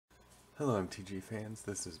Hello MTG fans,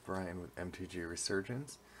 this is Brian with MTG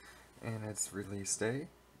Resurgence, and it's release day,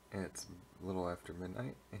 and it's a little after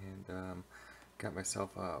midnight, and got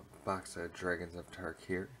myself a box of Dragons of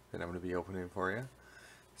Tarkir that I'm going to be opening for you.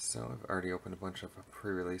 So I've already opened a bunch of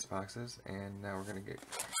pre-release boxes, and now we're going to get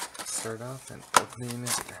started off and opening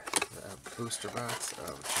the booster box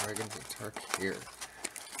of Dragons of Tarkir.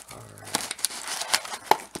 Alright,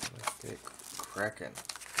 let's get cracking.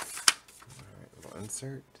 Alright, little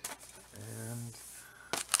insert. And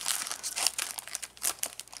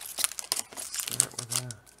start with a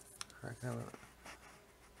crack out a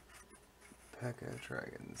pack of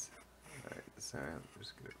dragons. Alright, so I'm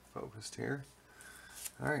just get it focused here.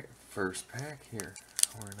 Alright, first pack here.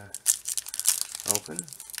 We're gonna open,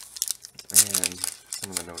 and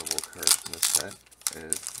some of the notable cards from this set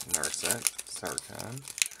is Narset, Sarkhan,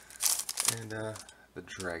 and the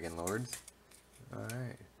Dragon Lords.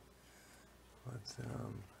 Alright. Let's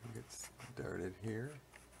get started here.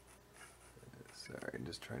 Sorry, I'm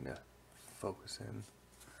just trying to focus in.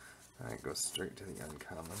 Alright, go straight to the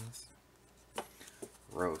uncommons.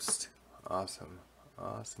 Roast. Awesome.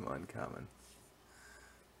 Awesome uncommon.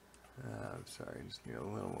 I'm sorry, I just need a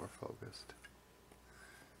little more focused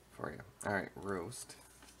for you. Alright, Roast.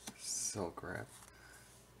 Silk Wrap.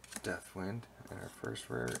 Deathwind. And our first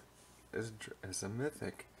rare is a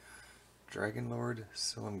mythic. Dragon Lord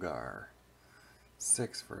Silumgar.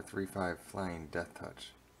 6 for a 3/5 flying death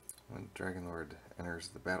touch. When Dragon Lord enters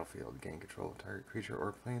the battlefield, gain control of target creature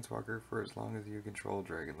or planeswalker for as long as you control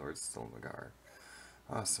Dragon Lord Silumgar.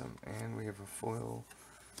 Awesome. And we have a foil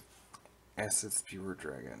Acid Spewer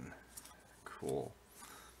Dragon. Cool.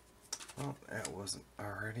 Well, that wasn't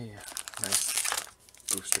already a nice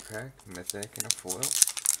booster pack, mythic, and a foil.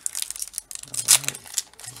 Alright,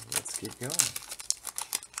 let's keep going.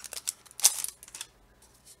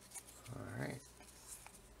 Alright.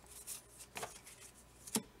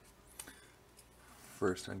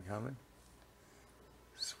 First uncommon,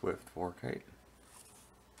 Swift Warkite,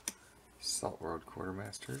 Salt Road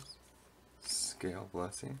Quartermasters, Scale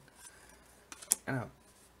Blessing, and a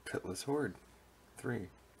Pitless Horde. 3.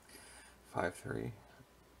 5/3.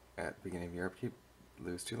 At the beginning of your upkeep,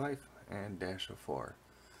 lose 2 life, and dash of 4.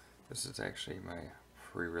 This is actually my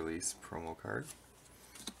pre-release promo card.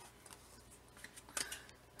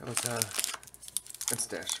 It was, its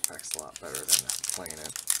dash effect's a lot better than playing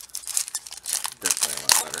it. Definitely a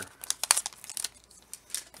lot better.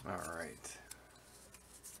 Alright.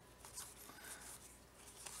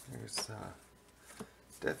 There's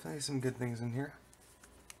definitely some good things in here,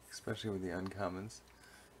 especially with the uncommons.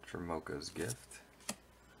 Dramoka's Gift,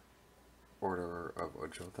 Order of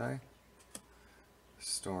Ojotai,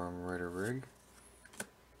 Storm Rider Rig,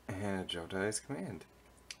 and Ojotai's Command.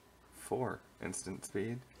 4 instant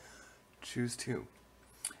speed. Choose 2.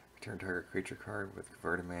 Return target creature card with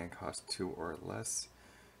converted mana cost 2 or less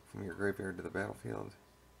from your graveyard to the battlefield.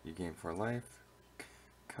 You gain 4 life.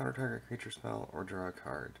 Counter target creature spell or draw a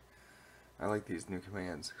card. I like these new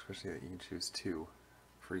commands, especially that you can choose 2.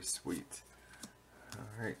 Pretty sweet.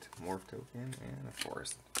 Alright, Morph Token and a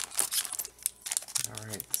Forest.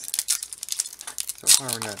 Alright. So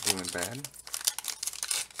far we're not doing bad.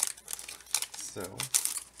 So,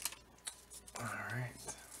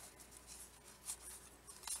 alright.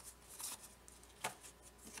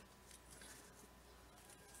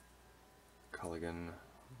 Culligan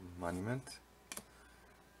Monument,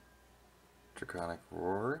 Draconic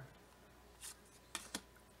Roar,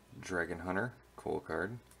 Dragon Hunter, cool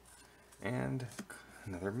card, and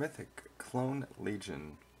another mythic, Clone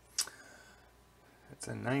Legion. It's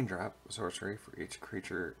a 9-drop sorcery. For each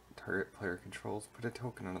creature target player controls, put a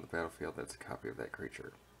token onto the battlefield that's a copy of that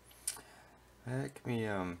creature. That can be,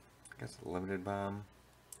 I guess, a limited bomb.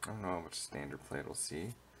 I don't know how much standard play it'll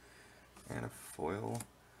see. And a foil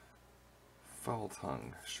Foul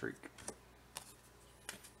Tongue Shriek.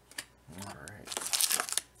 Alright.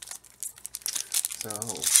 So,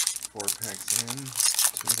 4 packs in, 2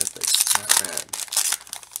 mythics. Not bad.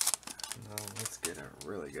 Now, let's get a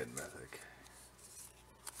really good mythic.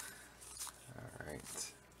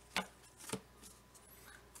 Alright.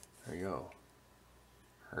 There you go.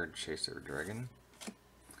 Herd Chaser Dragon.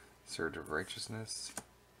 Surge of Righteousness.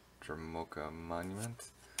 Dramoka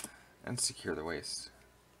Monument. And Secure the Waste.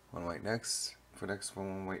 1 white next. Put X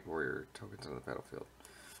 1 white warrior tokens on the battlefield.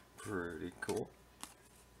 Pretty cool.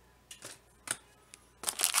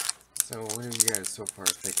 So what do you guys so far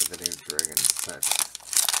think of the new Dragon set?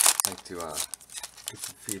 I'd like to get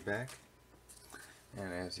some feedback.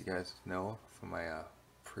 And as you guys know from my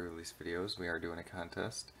pre-release videos, we are doing a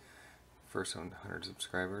contest. First 100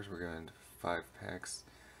 subscribers, we're giving 5 packs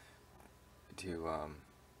to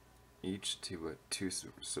each to 2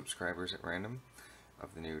 subscribers at random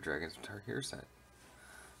of the new Dragons of Tarkir set.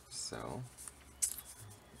 So,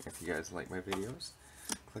 if you guys like my videos,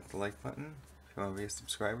 click the like button. If you want to be a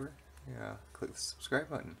subscriber, yeah, click the subscribe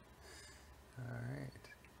button. Alright.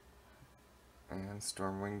 And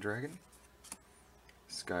Stormwing Dragon,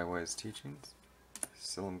 Skywise Teachings,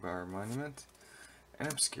 Silumgar Monument,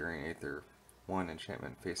 and Obscuring Aether. 1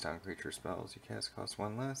 enchantment, face down creature spells you cast cost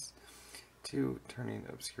 1 less. 2, turning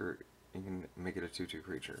obscure, you can make it a 2/2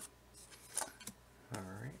 creature.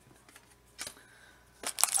 Alright.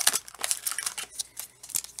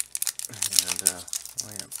 And,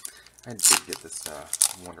 oh yeah, I did get this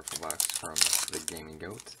wonderful box from the Gaming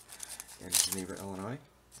Goat in Geneva, Illinois.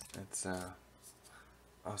 It's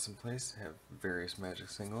awesome place. Have various Magic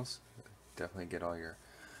singles. Definitely get all your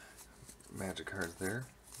Magic cards there.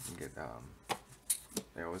 You can get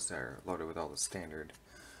they always are loaded with all the standard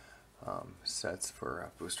sets for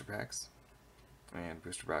booster packs and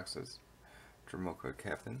booster boxes. Dramoka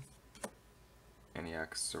Captain,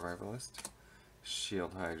 Eniac Survivalist,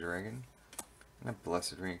 Shield High Dragon, and a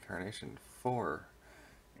Blessed Reincarnation. 4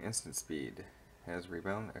 instant speed. Has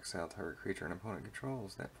rebound, exile target creature an opponent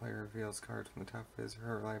controls. That player reveals cards from the top of his or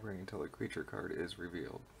her library until the creature card is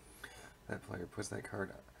revealed. That player puts that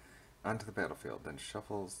card onto the battlefield, then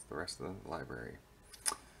shuffles the rest of the library.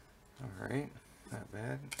 Alright, not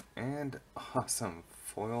bad. And awesome,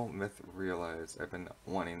 Foil Myth Realized. I've been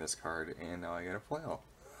wanting this card and now I get a foil.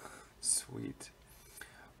 Sweet.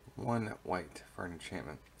 1 white for an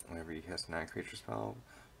enchantment. Whenever you cast a non-creature spell,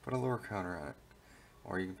 put a lower counter on it.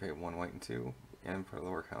 Or you can pay 1 white and 2 and put a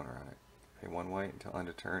lower counter on it. Pay 1 white until end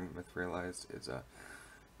of turn. Myth Realized is a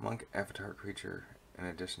monk avatar creature in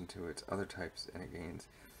addition to its other types, and it gains.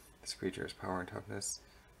 This creature's power and toughness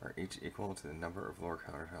are each equal to the number of lower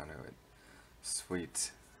counters onto it.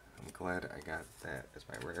 Sweet. I'm glad I got that as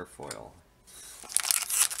my rare foil.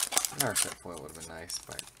 Another set foil would have been nice,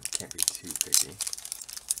 but it can't be too picky.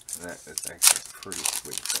 And that is actually a pretty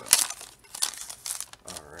sweet foil.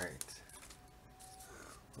 Alright.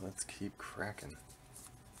 Let's keep cracking.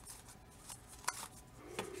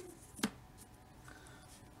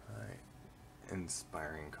 Alright.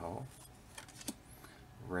 Inspiring Call.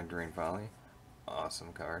 Rendering Volley.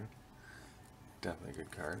 Awesome card. Definitely a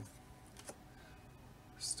good card.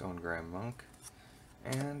 Stonegram Monk.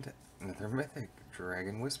 And another mythic,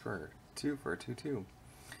 Dragon Whisperer. 2 for a 2/2.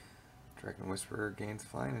 Dragon Whisperer gains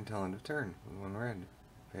flying until end of turn with 1 red.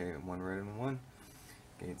 Pay 1 red and 1.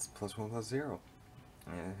 Gains +1/+0.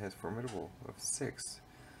 And it has Formidable of 6.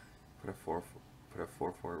 Put a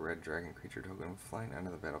 4/4 red dragon creature token with flying onto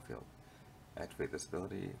the battlefield. Activate this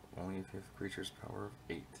ability only if you have the creature's power of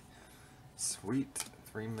 8. Sweet.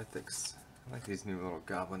 3 mythics. I like these new little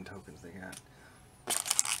goblin tokens they got.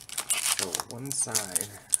 So 1 side,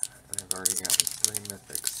 and I've already gotten 3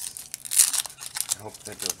 mythics. I hope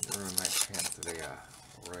that doesn't ruin my chance of a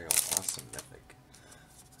royal awesome mythic.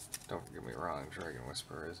 Don't get me wrong, Dragon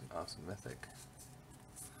Whisperer is an awesome mythic.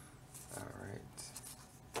 Alright.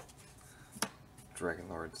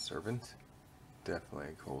 Dragonlord Servant. Definitely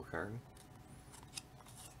a cool card.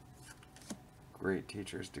 Great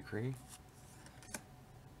Teacher's Decree.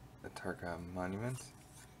 A Tarkir Monument.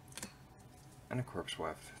 And a Corpse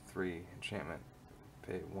Waft. 3 enchantment.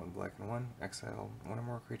 Pay 1 black and 1. Exile 1 or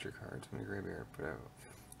more creature cards from your graveyard. Put a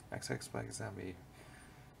XX Black Zombie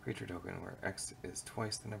creature token where X is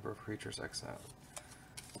twice the number of creatures exiled.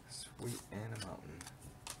 Sweet and a mountain.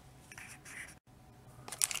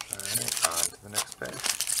 Alright, on to the next page.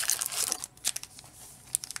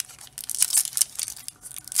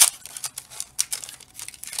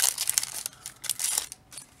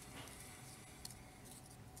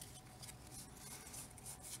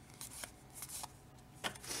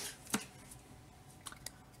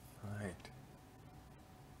 Alright.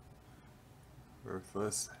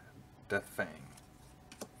 Ruthless Deathfang.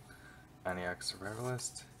 Eniac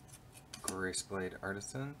Survivalist. Graceblade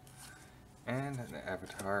Artisan. And an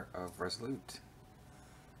Avatar of Resolute.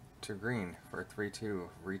 2 green for a 3/2,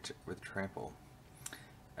 reach with trample.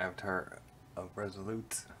 Avatar of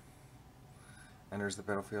Resolute enters the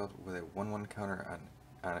battlefield with a 1/1 counter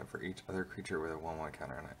on it for each other creature with a 1/1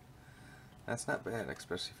 counter on it. That's not bad,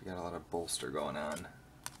 especially if you got a lot of bolster going on.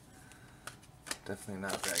 Definitely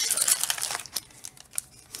not a bad card.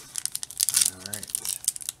 Alright,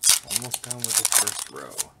 almost done with the first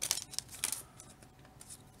row.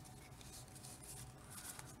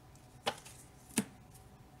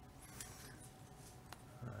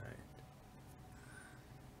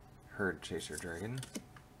 Herd Chaser Dragon,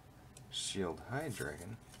 Shield High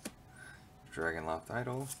Dragon, Dragonloft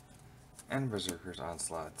Idol, and Berserker's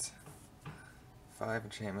Onslaught. 5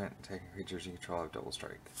 enchantment, attacking creatures you control have double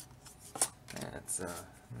strike. That's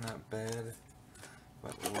not bad,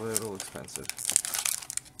 but a little expensive.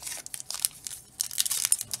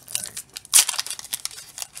 Alright.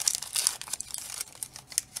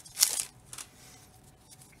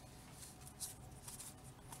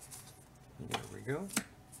 Here we go.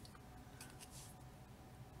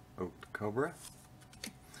 Oaked Cobra.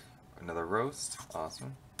 Another Roast.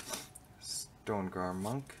 Awesome. Stonegar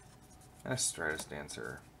Monk. And a Stratus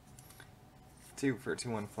Dancer. 2 for a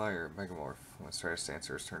 2/1 flyer, Megamorph. When Stratus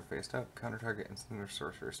Dancer is turned face up, counter target instant or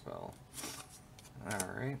sorcerer spell.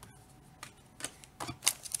 Alright.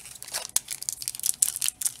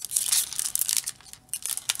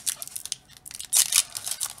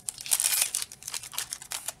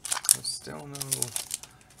 There's still none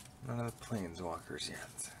of the Planeswalkers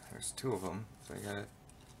yet. There's 2 of them, so you got a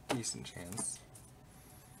decent chance.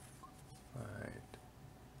 Alright.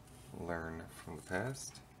 Learn from the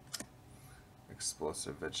past.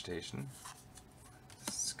 Explosive Vegetation.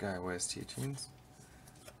 Skywise Teachings.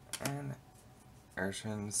 And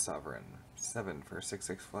Arshan Sovereign. 7 for a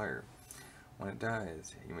 6/6 flyer. When it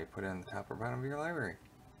dies, you may put it on the top or bottom of your library.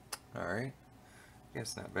 Alright.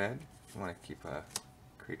 Guess not bad. If you want to keep a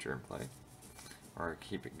creature in play. Or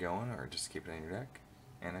keep it going, or just keep it in your deck.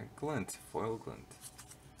 And a Glint. Foil Glint.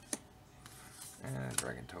 And a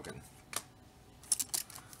Dragon Token.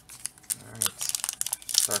 Alright.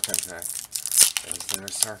 Sarkhan pack. Is there a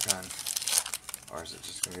Sarkhan? Or is it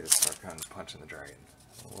just going to be the Sarkhan punching the dragon?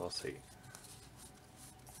 We'll see.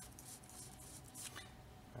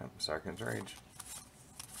 Sarkhan's Rage.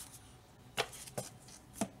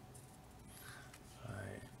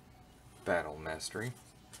 Alright. Battle Mastery.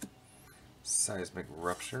 Seismic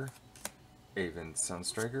Rupture. Aven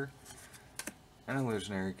Sunstriker. And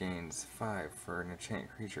Illusionary gains 5 for an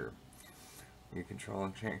enchant creature. You control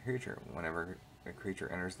an enchant creature. Whenever a creature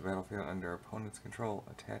enters the battlefield under opponent's control,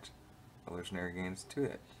 attach illusionary gains to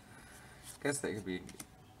it. Guess that could be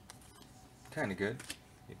kind of good.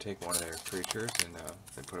 You take one of their creatures and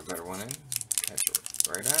they put a better one in, attach it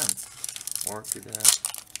right on. Or it could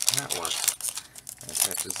not work and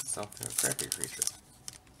attaches itself to a crappy creature.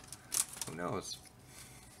 Who knows?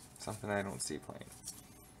 Something I don't see playing.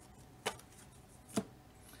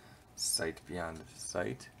 Sight Beyond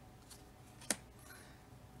Sight.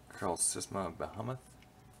 Curl Sisma Behemoth,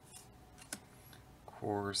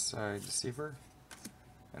 Core Side Deceiver,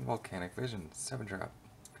 and Volcanic Vision, 7-drop.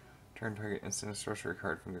 Turn target instant sorcery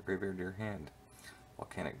card from your graveyard to your hand.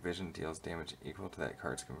 Volcanic Vision deals damage equal to that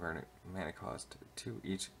card's converted mana cost to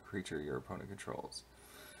each creature your opponent controls.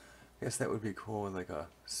 I guess that would be cool with like a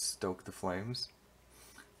Stoke the Flames.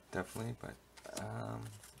 Definitely, but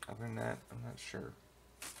other than that, I'm not sure.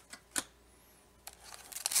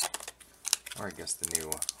 Or I guess the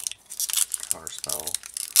new counterspell,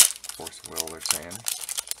 Force Will, they're saying.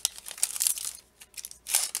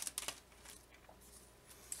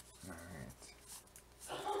 Alright.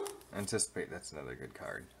 Anticipate, that's another good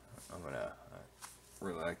card. I'm gonna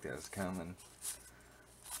really like that as common.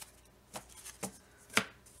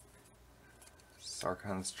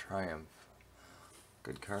 Sarkhan's Triumph.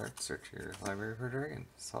 Good card. Search your library for dragon.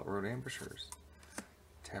 Salt Road Ambushers.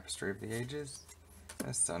 Tapestry of the Ages.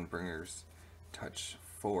 And Sunbringer's Touch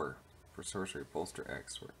 4. For sorcery, bolster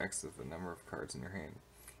X, where X is the number of cards in your hand.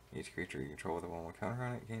 Each creature you control with a 1/1 counter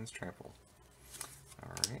on it gains trample.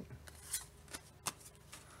 Alright.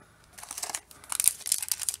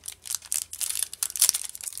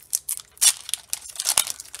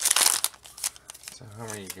 So how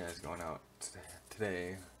many of you guys going out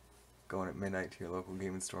today, going at midnight to your local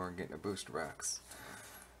gaming store and getting a booster box?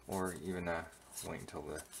 Or even wait until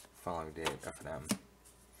the following day at F&M.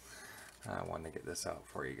 I wanted to get this out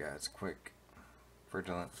for you guys quick.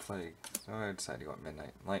 Vigilant Plague. So I decided to go at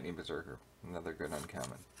midnight. Lightning Berserker. Another good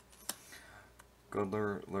uncommon.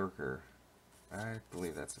 Goodler Lurker. I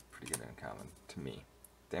believe that's a pretty good uncommon to me.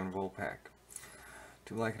 Damnable Pack.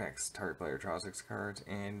 2 Lycanex. Target player draws X cards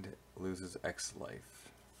and loses X life.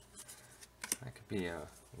 That could be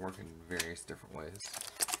work in various different ways.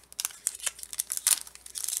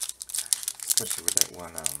 Especially with that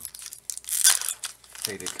one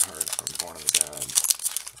faded card from Born of the Gods.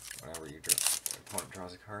 Whenever your opponent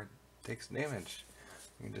draws a card, it takes damage.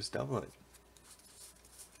 You can just double it.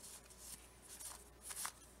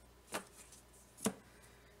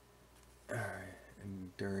 Alright,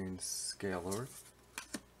 Enduring Scalelord.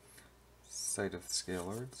 Sight of the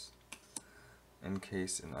Scalelords.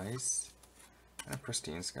 Encase in Ice. And a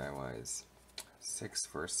Pristine Skywise. 6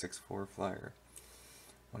 for a 6/4 flyer.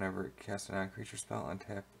 Whenever it casts a non-creature spell,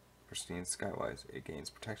 untap Pristine Skywise. It gains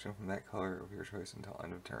protection from that color of your choice until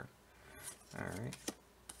end of turn. Alright.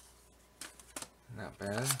 Not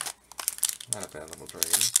bad. Not a bad little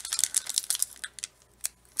dragon.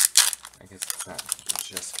 I guess it's not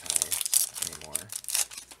just Kai anymore.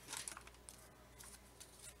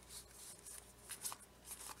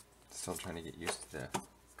 Still trying to get used to the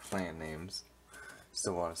clan names.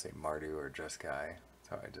 Still want to say Mardu or Jeskai.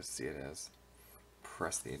 So I just see it as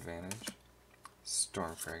Press the Advantage,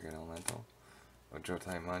 Stormfrag Elemental,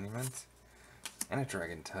 Ojotai Monument, and a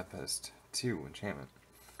Dragon Tempest 2 enchantment.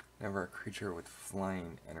 Whenever a creature with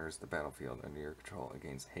flying enters the battlefield under your control, it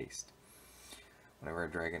gains haste. Whenever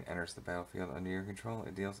a dragon enters the battlefield under your control,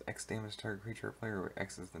 it deals X damage to target creature or player, where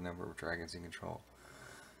X is the number of dragons you control.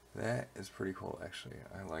 That is pretty cool, actually.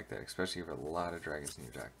 I like that, especially if you have a lot of dragons in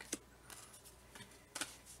your deck.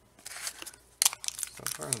 So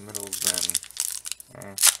far, the middle's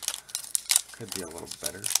been, could be a little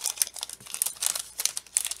better.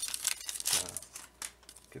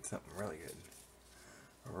 Get something really good.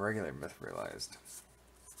 A regular myth realized.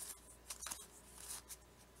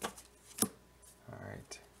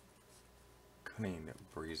 Alright. Cunning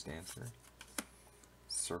Breeze Dancer.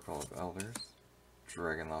 Circle of Elders.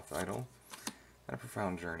 Dragonloft Idol. And a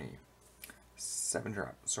Profound Journey.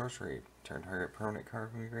 7-drop. Sorcery. Turn target permanent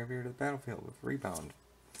card from your graveyard to the battlefield with Rebound.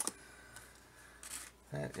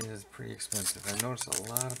 That is pretty expensive. I noticed a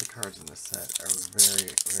lot of the cards in this set are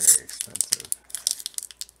very, very expensive.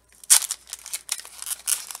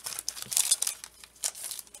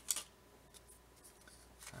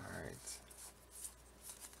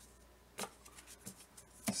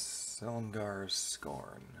 Silumgar's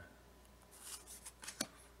Scorn.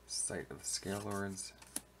 Sight of the Scale Lords,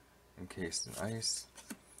 Encased in Ice,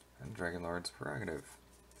 and Dragon Lord's Prerogative.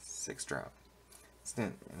 6-drop.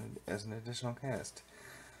 Instant, and as an additional cast,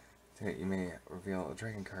 you may reveal a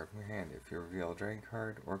dragon card from your hand. If you reveal a dragon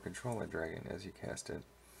card or control a dragon as you cast it,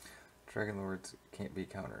 Dragon Lords can't be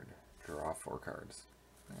countered. Draw 4 cards.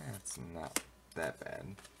 That's not that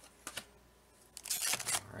bad.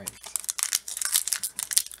 Alright.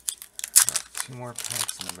 2 more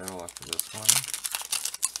packs in the middle after this one.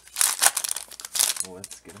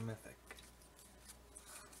 Let's get a mythic.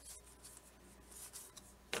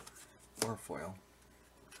 Or foil.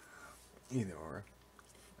 Either or.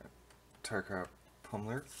 Tarkir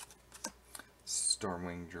Pummeler.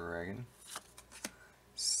 Stormwing Dragon.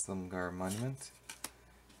 Silumgar Monument.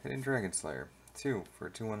 Hidden Dragon Slayer. 2 for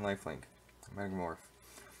a 2/1 lifelink. Megamorph.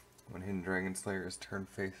 When Hidden Dragon Slayer is turned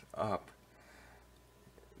face up,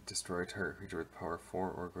 destroy a target creature with power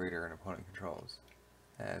 4 or greater an opponent controls.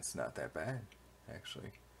 That's not that bad,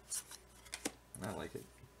 actually. I like it.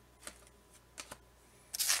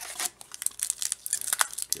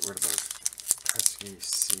 Get rid of those pesky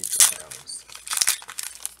sea dragons.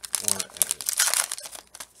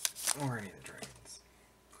 Or any of the dragons.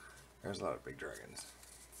 There's a lot of big dragons.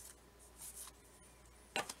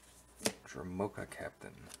 Dramoka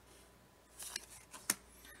Captain.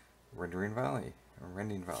 Rending Valley.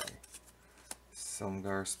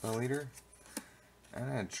 Silumgar Spell Eater.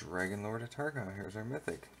 And a Dragon Lord of Tarkir. Here's our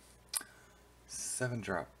mythic.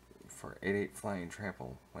 7-drop for 8/8 flying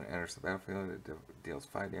trample. When it enters the battlefield, it deals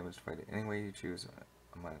 5 damage to fight any way you choose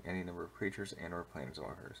among any number of creatures and or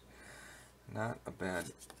planeswalkers. Not a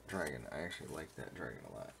bad dragon. I actually like that dragon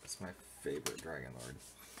a lot. It's my favorite Dragon Lord.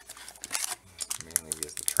 Mainly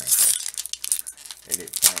because the trample.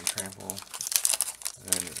 8/8 flying trample.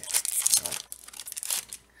 And then,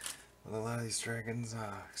 with a lot of these dragons,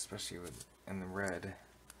 especially in the red,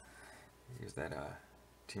 use that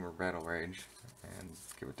Teamer Battle Rage and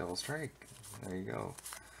give it double strike. There you go.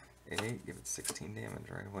 8/8, give it 16 damage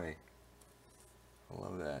right away. I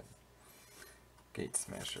love that. Gate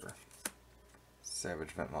Smasher.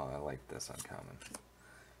 Savage Ventmaw, I like this uncommon.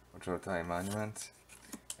 Ojotai Monument.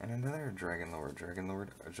 And another Dragon Lord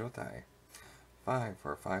Ojotai. 5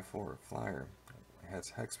 for a 5/4 flyer. It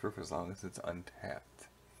has hexproof as long as it's untapped.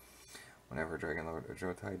 Whenever Dragon Lord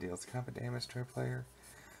Ojotai deals combat damage to a player,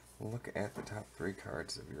 look at the top 3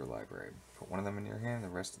 cards of your library. Put one of them in your hand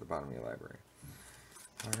and the rest at the bottom of your library.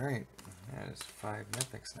 Alright, that is 5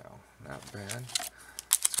 mythics now. Not bad.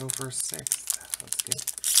 Let's go for a 6th. Let's get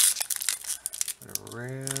what I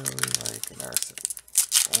really like an Arsenal.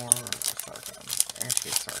 Or a Sarkhan.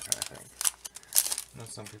 Actually a Sarkhan, I think. I know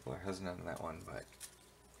some people are hesitant on that one, but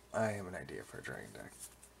I have an idea for a dragon deck.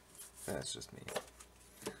 That's just me.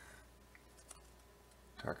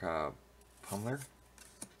 Tarkir Pummeler.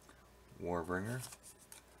 Warbringer.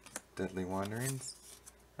 Deadly Wanderings.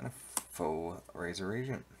 And a Foe Razor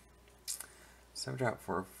Regent. 7-drop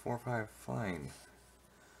for 4/5 flying.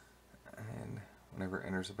 And whenever it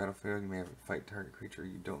enters the battlefield, you may have it fight target creature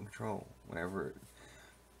you don't control. Whenever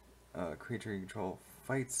Creature you control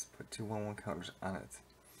fights, put 2 1/1 counters on it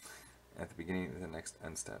at the beginning of the next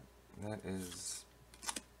end step. That is...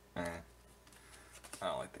 I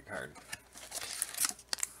don't like the card.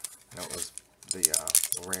 I know it was the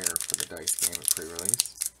rare for the dice game at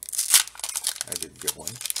pre-release. I did get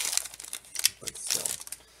one, but still,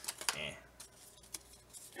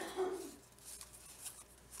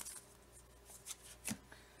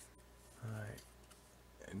 Alright,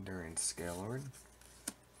 Enduring Scalelord,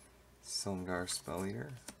 Silumgar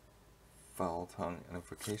Spelleater, Foul Tongue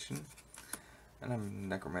Invocation, and I'm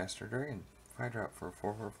Necromancer Dragon. 5-drop for a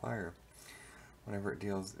 4/4 flyer. Whenever it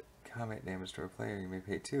deals combat damage to a player, you may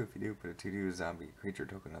pay 2. If you do, put a 2/2 zombie creature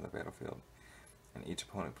token on the battlefield. And each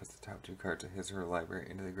opponent puts the top 2 cards of his or her library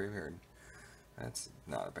into the graveyard. That's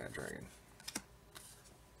not a bad dragon.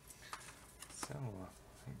 So,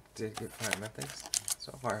 I did get 5 mythics.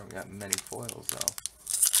 So far, I haven't got many foils, though.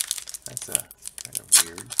 That's kind of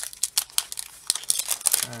weird.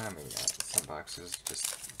 Maybe not. Some boxes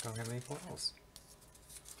just don't have any foils.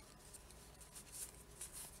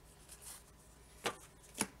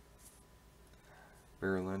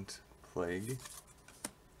 Virulent Plague,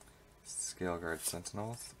 Scaleguard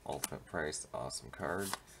Sentinels, Ultimate Price, awesome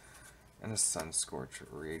card, and a Sunscorch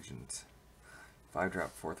Reagent.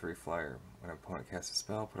 5-drop 4/3 flyer. When an opponent casts a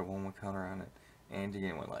spell, put a 1/1 counter on it, and you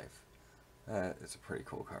gain 1 life. That is a pretty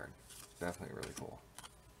cool card. Definitely really cool.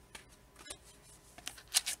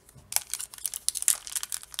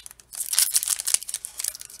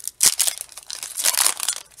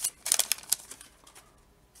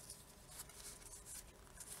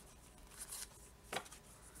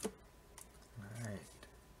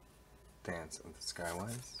 Dance of the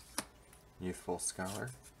Skywise, Youthful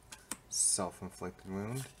Scholar, Self-Inflicted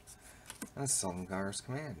Wound, and Silumgar's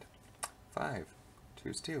Command. 5.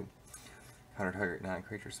 Choose 2. Counter target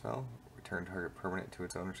non-creature spell, return target permanent to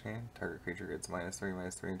its owner's hand, target creature gets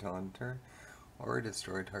 -3/-3 until end of turn, or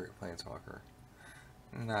destroy target planeswalker.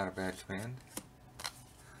 Not a bad command.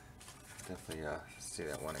 Definitely see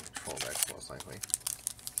that one in control decks most likely.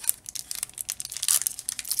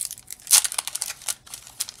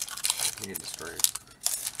 You can destroy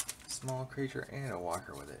a small creature and a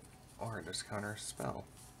walker with it, or just counter spell.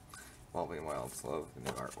 Evolving Wilds, love the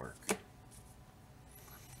new artwork.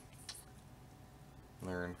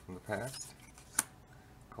 Learn from the Past,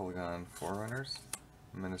 Kolaghan Forerunners,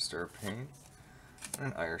 Minister of Pain,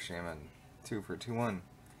 and an Ire Shaman. 2 for 2/1.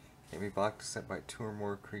 Can be blocked except by 2 or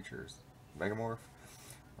more creatures. Megamorph.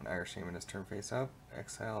 When Ire Shaman is turned face up,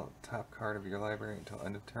 exile top card of your library until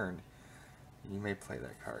end of turn. You may play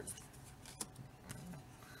that card.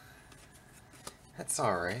 That's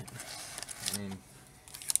alright. I mean,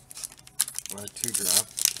 with a 2-drop,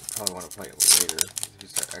 you probably want to play it later. If you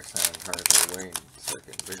start exiling cards right away and start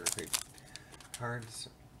getting bigger cards,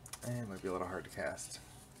 it might be a little hard to cast.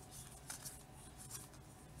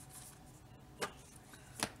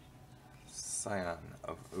 Scion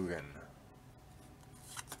of Ugin,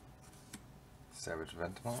 Savage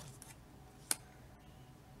Ventimal,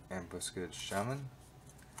 Ambuscade Shaman,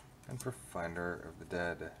 and Profinder of the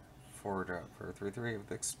Dead. 4-drop for a 3/3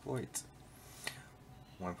 with Exploit.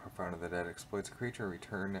 When Profinder of the Dead exploits a creature,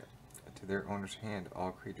 return it to their owner's hand.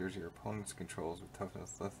 All creatures your opponent controls with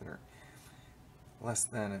toughness less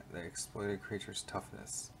than the exploited creature's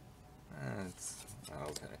toughness. That's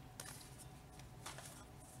okay.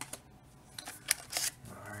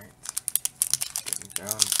 Alright. Getting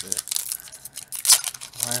down to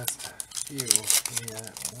the last few. We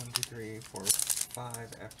got 1, 2, 3, 4,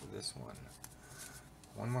 5 after this one.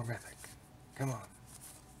 One more mythic. Come on.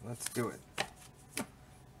 Let's do it.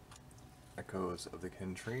 Echoes of the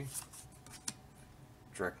Kin Tree,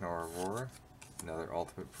 Dreknor Aurora, another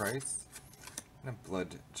Ultimate Price, and a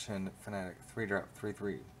Bloodchin Fanatic. 3-drop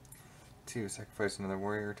 3/3. 2. Sacrifice another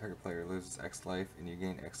warrior. Target player loses X life, and you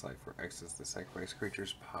gain X life, where X is the sacrifice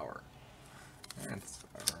creature's power. That's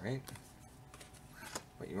alright.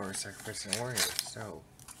 But you are sacrificing a warrior, so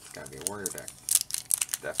it's gotta be a warrior deck.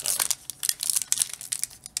 Definitely.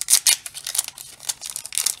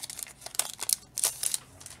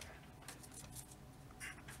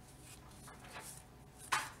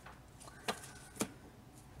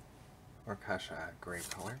 Orkasha Grey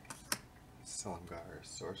Color, Silumgar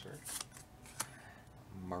Sorcerer,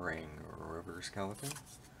 Murang River Skeleton,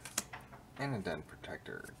 and a Den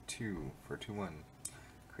Protector. 2 for 2/1.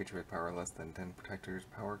 Creature with power less than Den Protector's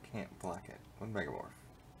power can't block it. 1 Megamorph.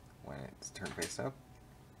 When it's turned face up,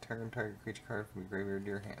 turn target creature card from your graveyard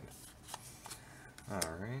to your hand.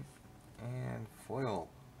 Alright, and foil,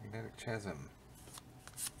 Magnetic Chasm.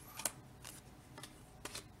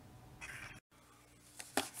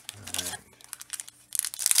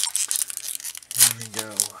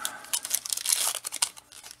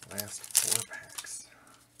 last 4 packs.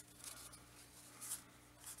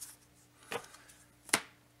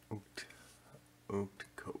 Oaked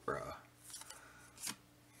Cobra,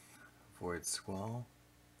 Void Squall,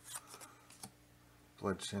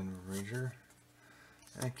 Bloodshed Rager,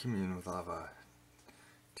 and Commune with Lava.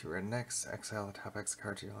 2 red next, exile the top X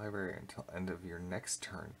card to your library until end of your next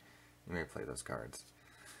turn. You may play those cards.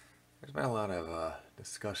 There's been a lot of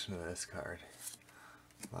discussion of this card.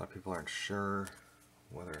 A lot of people aren't sure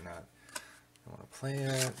whether or not they want to play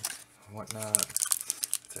it, whatnot,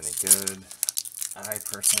 if it's any good. I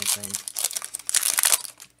personally think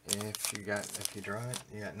if you draw it,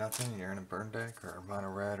 you got nothing, you're in a burn deck or mono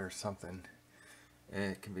red or something,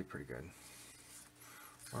 it can be pretty good.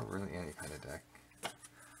 Or really any kind of deck.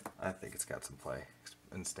 I think it's got some play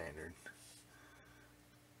in standard.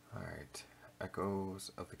 Alright,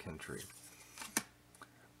 Echoes of the Country,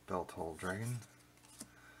 Beltol Dragon,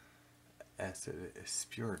 Acid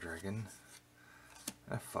Spewer Dragon,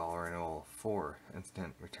 a Follow Renewal 4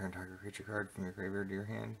 instant. Return target creature card from your graveyard to your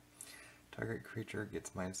hand. Target creature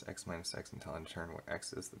gets -X/-X until end turn, where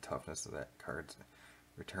X is the toughness of that card's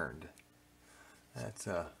returned. That's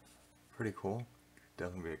pretty cool.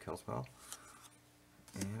 Definitely be a kill spell.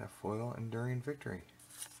 And a foil Enduring Victory.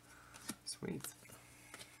 Sweet.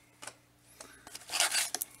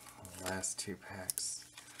 Last 2 packs.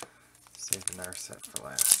 Saving our set for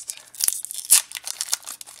last.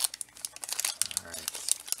 Alright.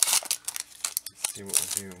 Let's see what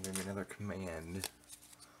we'll do. Maybe another command.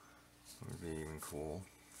 Would be even cool.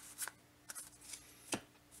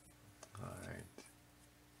 Alright.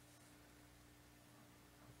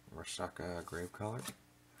 Rashaka Gravecaller,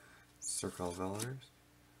 Circle of Elders,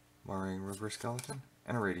 Marring River Skeleton,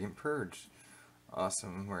 and a Radiant Purge.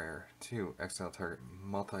 Awesome rare. 2, exile target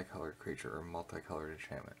multicolored creature or multicolored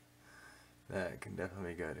enchantment. That can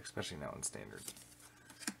definitely be good, especially now in standard.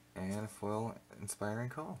 And a foil Inspiring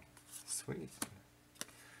Call. Sweet.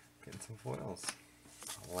 Getting some foils.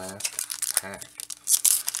 Last pack.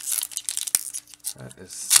 Let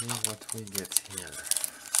us see what we get here.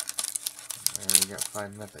 We already got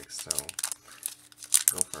 5 mythics, so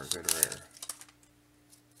go for a good rare.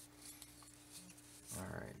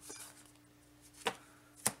 Alright.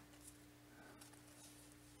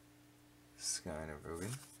 Skyne of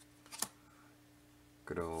Ugin.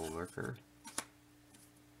 Good old Lurker.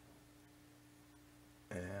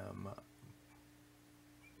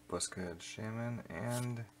 Buskhead Shaman,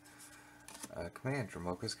 and Command,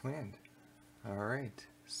 Dramoka's Command. Alright,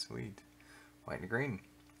 sweet. White and green.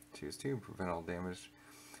 Choose 2. Prevent all damage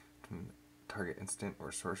from target instant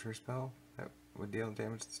or sorcery spell that would deal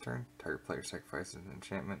damage this turn. Target player sacrifices an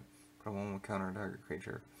enchantment. Put 1 counter on target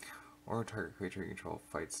creature. Or target creature you control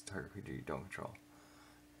fights target creature you don't control.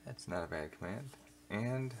 That's not a bad command.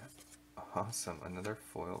 And awesome, another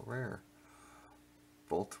foil rare.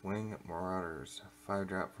 Boltwing Marauders.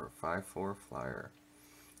 5-drop for a 5/4 flyer.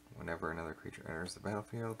 Whenever another creature enters the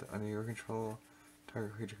battlefield under your control,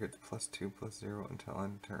 target creature gets +2/+0 until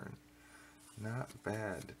end turn. Not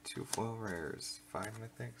bad. 2 foil rares, 5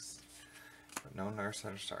 mythics, but no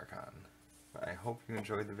Narset or Starcon. But I hope you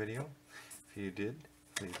enjoyed the video. If you did,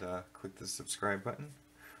 please click the subscribe button,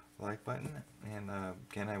 like button, and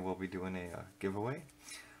again I will be doing a giveaway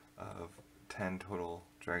of 10 total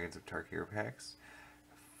Dragons of Tarkir packs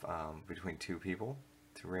between 2 people,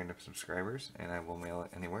 2 random subscribers, and I will mail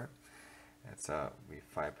it anywhere. It's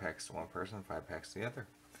 5 packs to 1 person, 5 packs to the other.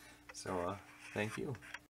 So thank you.